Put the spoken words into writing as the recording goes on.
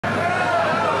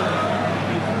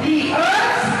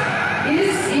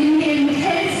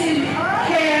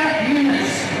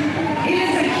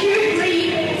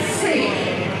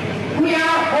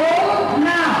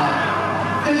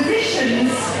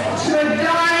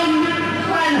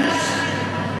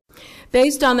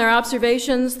Based on their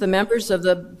observations, the members of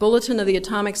the Bulletin of the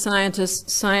Atomic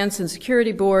Scientists Science and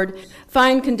Security Board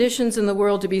find conditions in the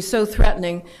world to be so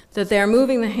threatening that they are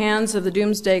moving the hands of the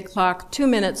Doomsday Clock 2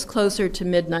 minutes closer to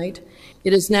midnight.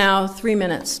 It is now 3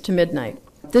 minutes to midnight.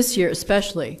 This year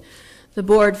especially, the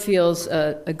board feels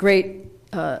a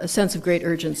sense of great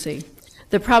urgency.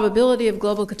 The probability of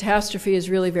global catastrophe is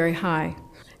really very high,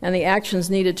 and the actions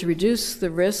needed to reduce the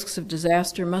risks of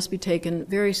disaster must be taken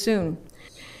very soon.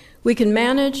 We can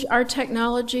manage our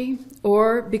technology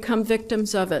or become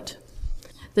victims of it.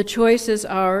 The choice is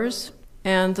ours,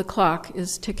 and the clock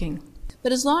is ticking.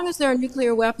 But as long as there are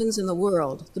nuclear weapons in the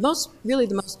world, really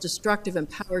the most destructive and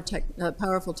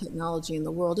powerful technology in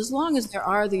the world, as long as there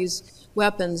are these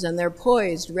weapons and they're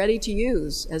poised, ready to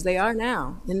use, as they are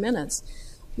now, in minutes,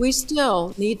 we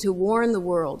still need to warn the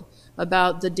world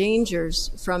about the dangers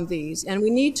from these. And we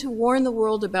need to warn the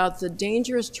world about the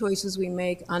dangerous choices we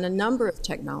make on a number of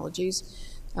technologies.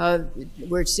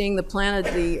 We're seeing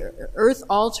the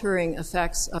earth-altering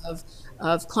effects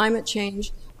of climate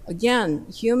change. Again,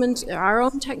 humans, our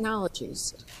own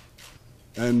technologies.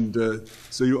 And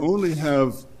so you only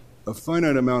have a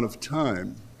finite amount of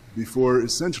time before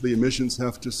essentially emissions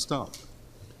have to stop.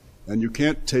 And you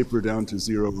can't taper down to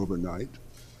zero overnight.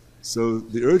 So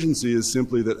the urgency is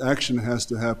simply that action has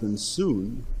to happen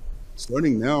soon,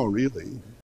 starting now, really.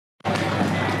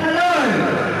 Hello!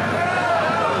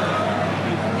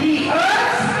 The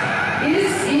Earth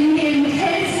is in the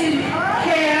intensive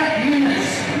care unit.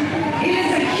 It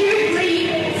is acutely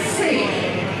sick.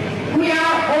 We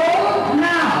are all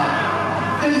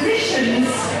now physicians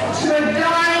to a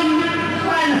dying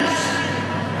planet.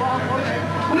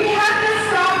 We have to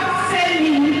stop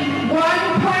sending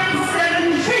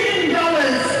 $1.7 trillion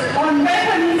on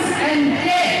weapons and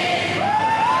death.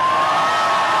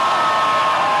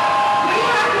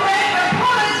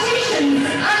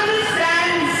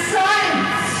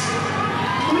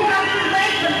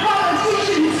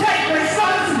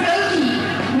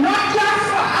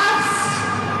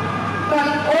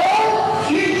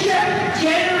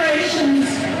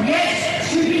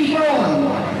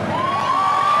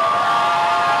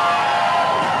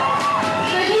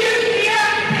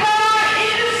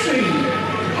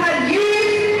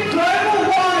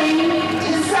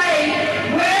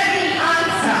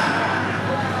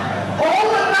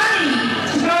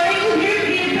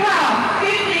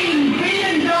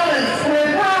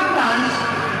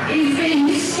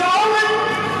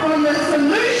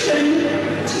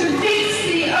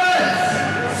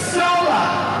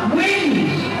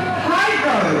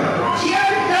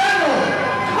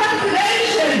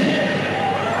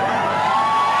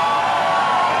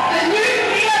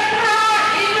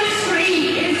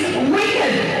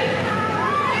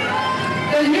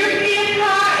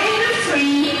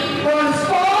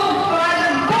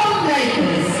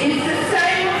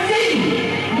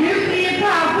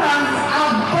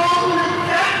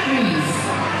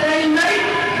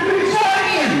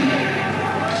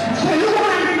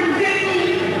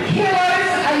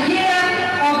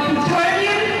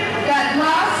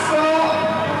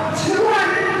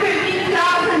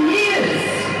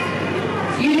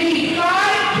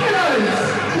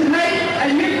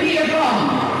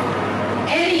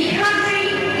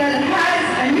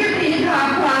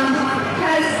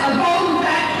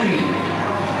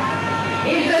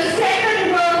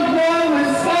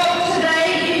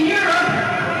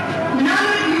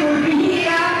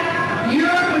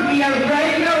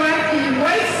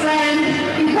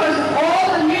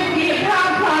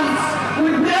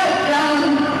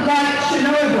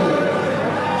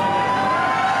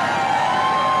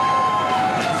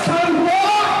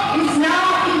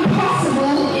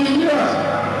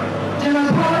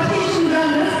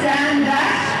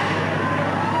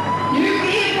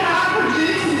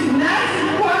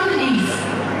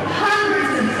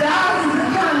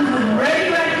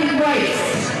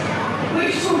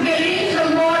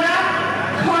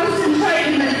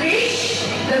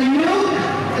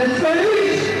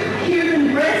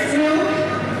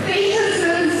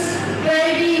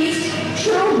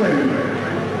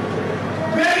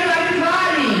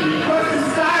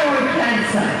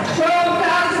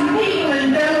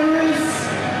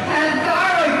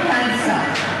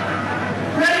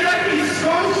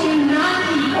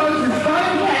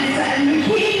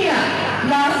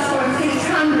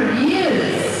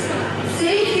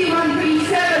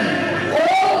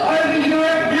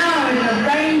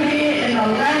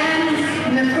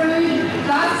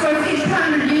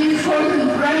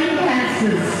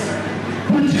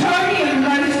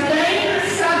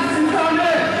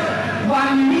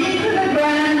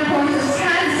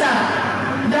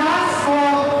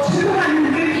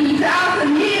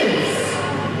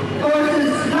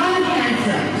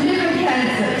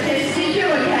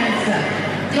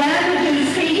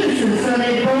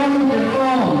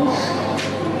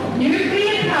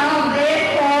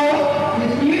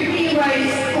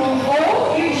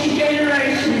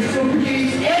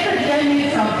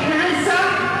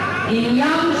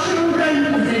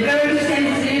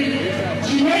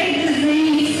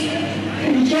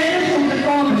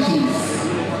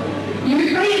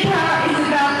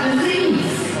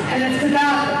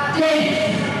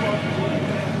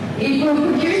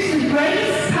 greatest